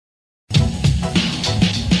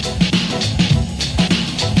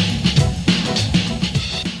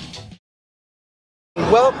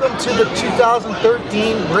to the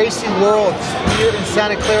 2013 GRACIE Worlds here in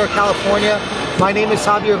Santa Clara, California. My name is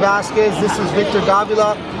Javier Vazquez. This is Victor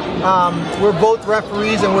Davila. We're both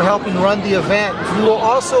referees and we're helping run the event. We will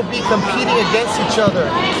also be competing against each other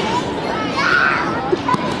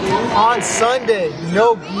on Sunday.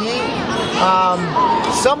 No gi.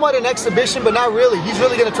 Somewhat an exhibition, but not really. He's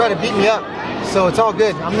really going to try to beat me up, so it's all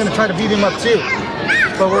good. I'm going to try to beat him up too.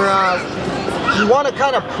 But we want to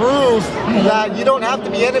kind of prove that you don't have to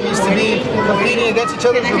be enemies to be competing against each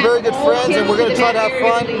other. We're very good friends, and we're going to try to have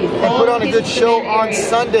fun and put on a good show on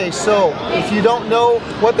Sunday. So if you don't know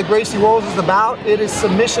what the GRACIE Worlds is about, it is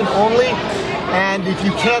submission only, and if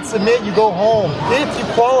you can't submit, you go home. If you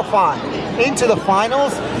qualify into the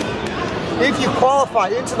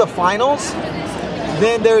finals,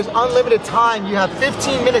 then there's unlimited time. You have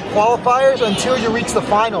 15-minute qualifiers until you reach the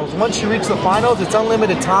finals. Once you reach the finals, it's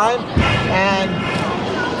unlimited time. And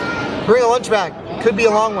bring a lunch bag. Could be a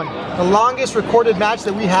long one. The longest recorded match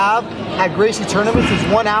that we have at GRACIE tournaments is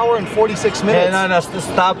 1 hour and 46 minutes. No,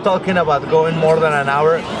 stop talking about going more than an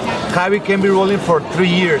hour. Javi can be rolling for 3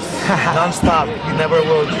 years, non-stop. He never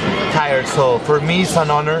will tire. So for me, it's an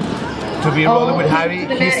honor to be rolling with Javi.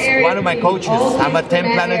 He's one of my coaches. I'm a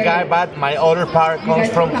 10-planet guy, but my other part comes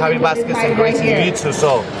from Javier Vazquez and GRACIE Jiu-Jitsu.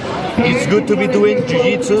 So it's good to be doing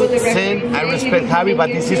Jiu-Jitsu. Same, I respect Javi,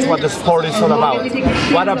 but this is what the sport is all about.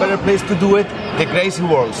 What a better place to do it? The GRACIE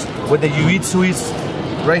Worlds, where the Jiu-Jitsu is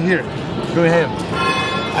right here. Go ahead.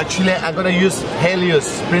 Actually, I'm gonna use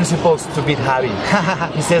Helios principles to beat Javi.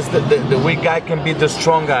 He says that the weak guy can beat the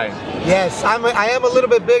strong guy. Yes, I am a little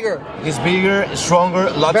bit bigger. He's bigger, stronger,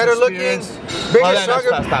 lots better of experience. Looking, bigger,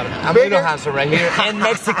 stronger. I'm little handsome right here, and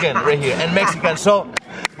Mexican right here, and Mexican. So,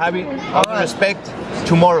 Javi, all the respect.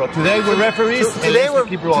 Tomorrow. Today we're referees. Today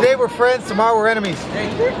we're friends. Tomorrow we're enemies.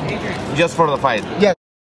 Just for the fight. Yeah,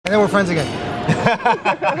 and then we're friends again.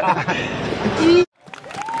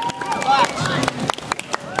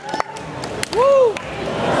 Woo!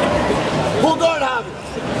 Pull guard, Javi.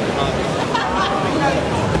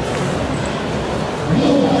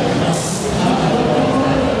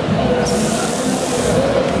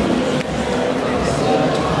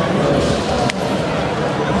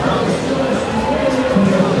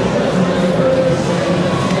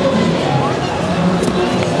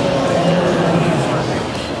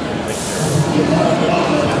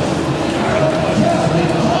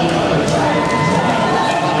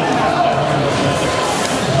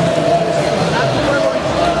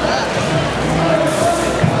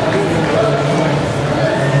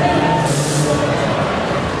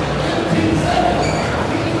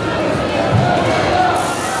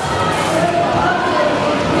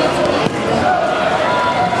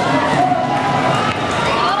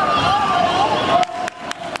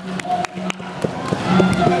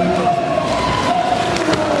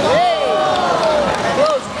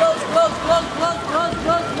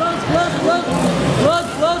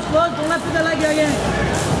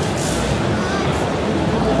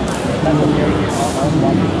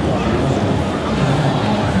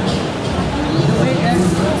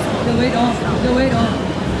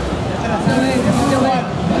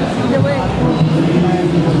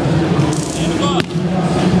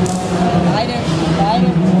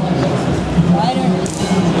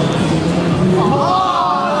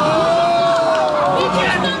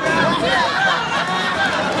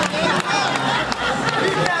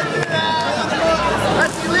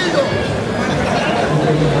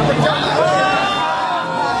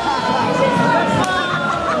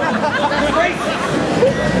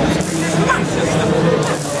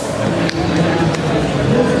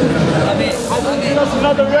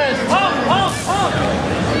 Another rest.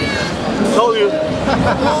 Told you.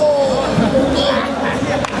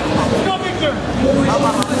 Go, Victor.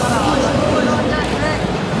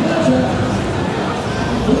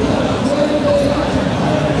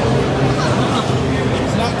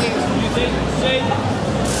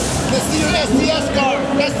 Let's see us guard.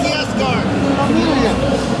 Let's see us guard.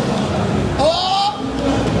 Oh!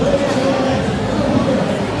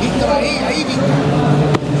 Victor, ahí, Victor.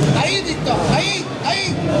 Ahí, Victor. Ahí.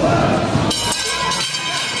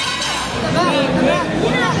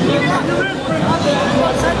 Mira,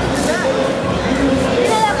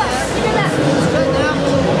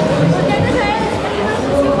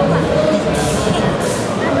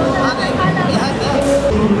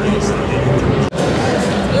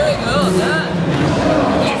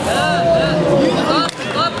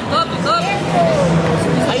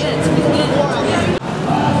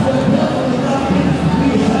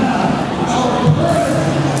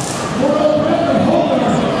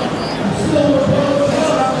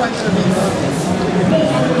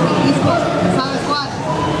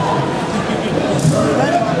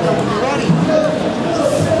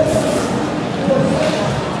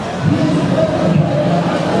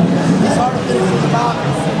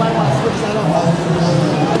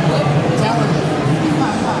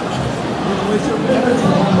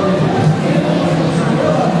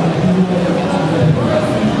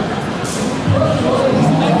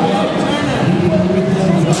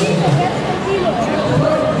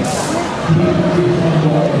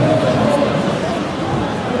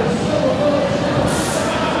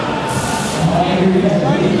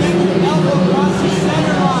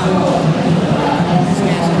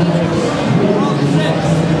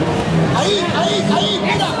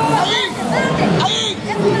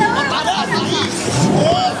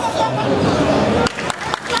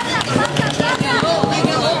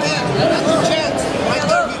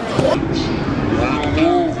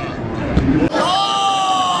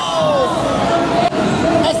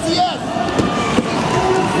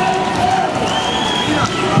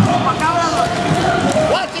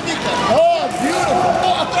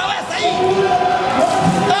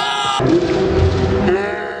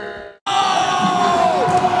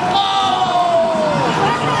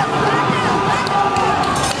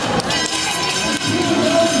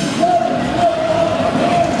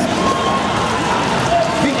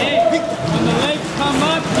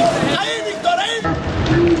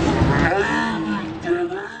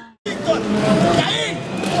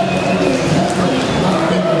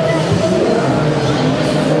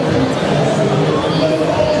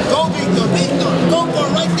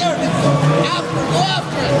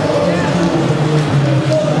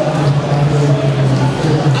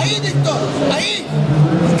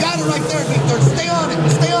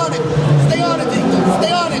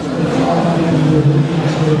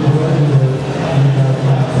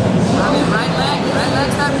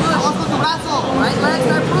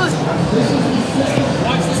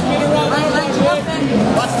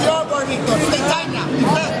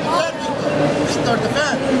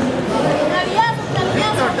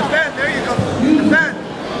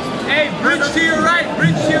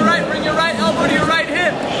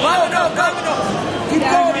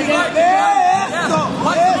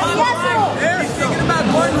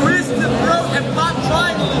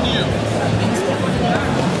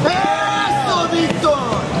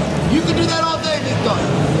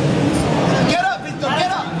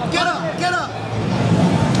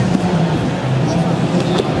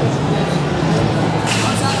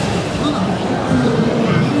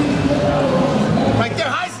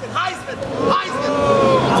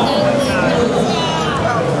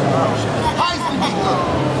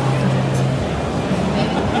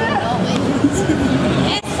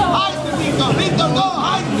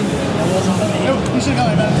 should go.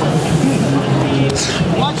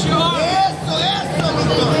 Watch your arm. Eso,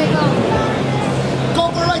 Victor. Go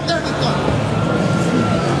for right there, Victor.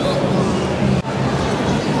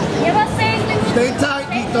 Stay tight,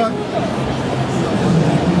 Victor.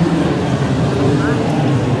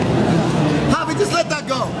 Javi, just let that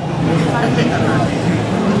go.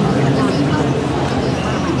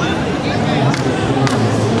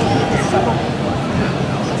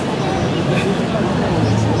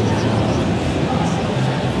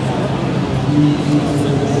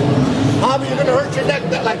 Javi, you're gonna hurt your neck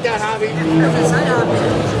like that, Javi.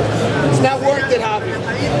 It's not worth it, Javi.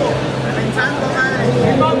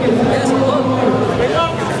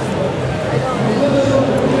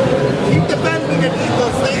 Keep defending it, Vito.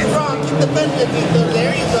 Stay strong. Keep defending it, Vito.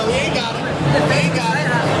 There you go. You got it. There you got it.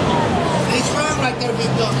 Stay strong right there,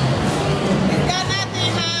 Vito. You got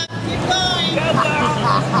nothing, man. Keep going.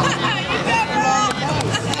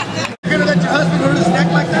 You're gonna let your husband hurt his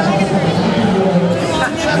neck like that? There you go.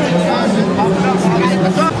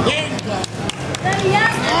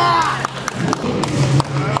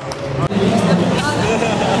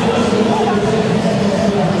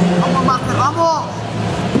 Vamos, Master, vamos.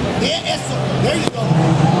 Yeah, eso. There you go.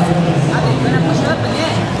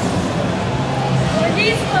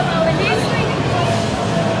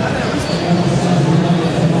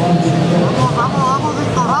 Vamos,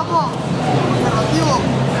 Víctor, vamos. Conservativo.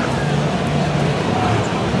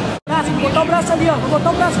 Botar o braço ali, ó. Vou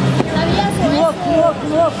botar o braço. No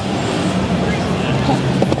outro.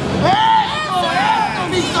 Eso,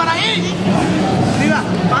 Víctor, ahí. Mira,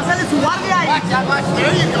 pásale su guardia ahí. Watch,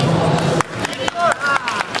 there you go.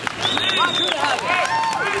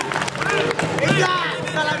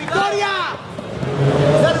 ¡Hasta la victoria!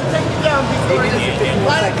 Let him take you down, Victor.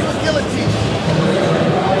 Right into a guillotine.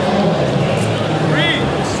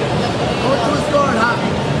 Go to his guard, Javi.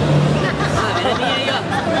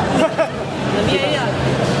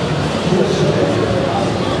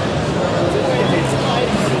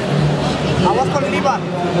 Aguas con el Ibar.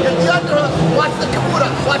 The other, watch the Kimura.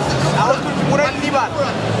 Watch the Kimura. Aguas con Kimura y Ibar.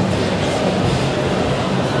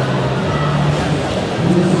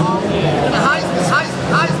 Highs,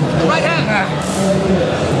 the right hand.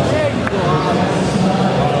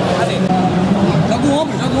 Joga o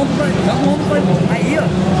ombro pra ele. Aí, ó.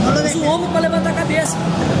 Usa o ombro pra levantar a cabeça.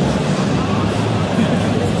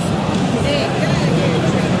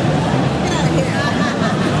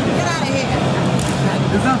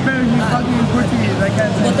 It's not fair you talking in Portuguese. I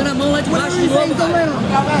can't say. Botando a mão lá de baixo do ombro.